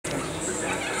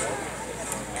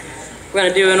We're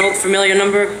gonna do an old familiar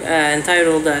number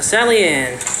entitled Sally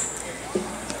Ann.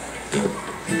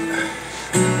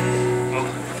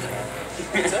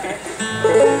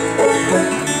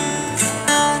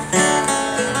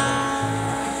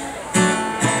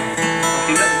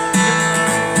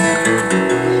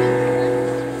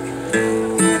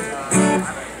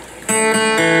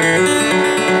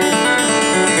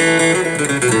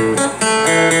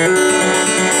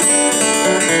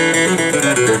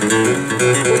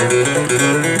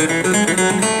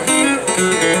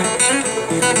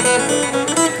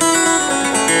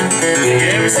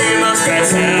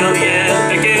 Sally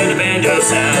Ann, picking the banjo,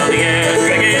 Sally Ann,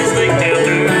 drinking slick tail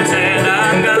blues, and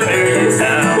I'm gonna marry you,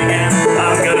 Sally Ann.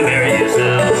 I'm gonna marry you,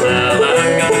 Sal, Sal.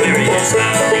 I'm gonna marry you,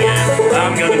 Sally Ann.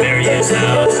 I'm gonna marry you,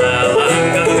 Sal, Sal.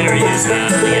 I'm gonna marry you,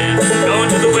 Sally Ann. Going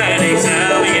to the wedding,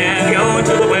 Sally Ann. Going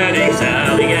to the wedding,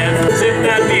 Sally Ann. Sip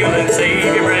that meal and save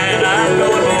your bread. I'm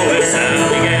going home with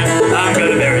Sally Ann. I'm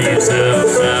gonna marry you, Sal,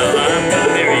 Sal. I'm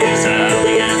gonna marry you,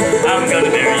 Sally Ann. I'm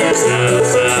gonna marry you, Sal,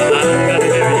 Sal. I'm gonna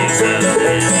marry you, Sally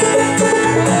Ann.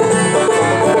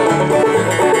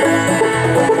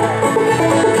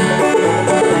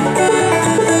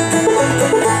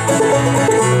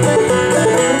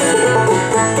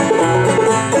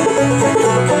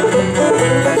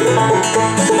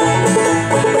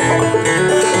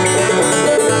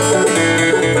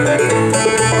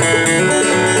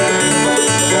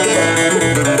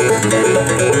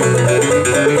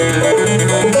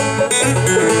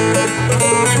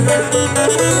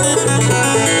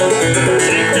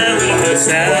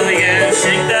 Sally Ann,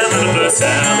 shake that little foot,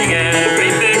 Sally Ann.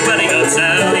 Great big wedding up,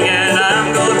 Sally Ann.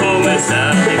 I'm going home with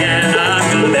Sally Ann. I'm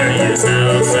gonna marry you,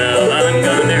 Sal, Sal. I'm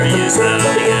gonna marry you,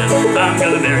 Sally Ann. I'm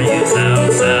gonna marry you, Sal,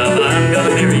 Sal. I'm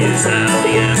gonna marry you,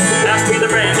 Sally Ann. Pass me the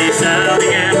brandy, Sally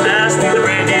Ann. Pass me the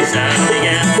brandy, Sally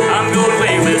Ann. I'm going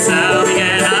away with Sally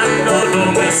Ann. I'm going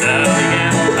home with Sally Ann.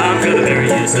 I'm gonna marry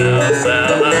you, Sal,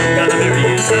 Sal. I'm gonna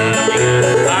marry you, Sally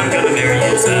Ann. I'm gonna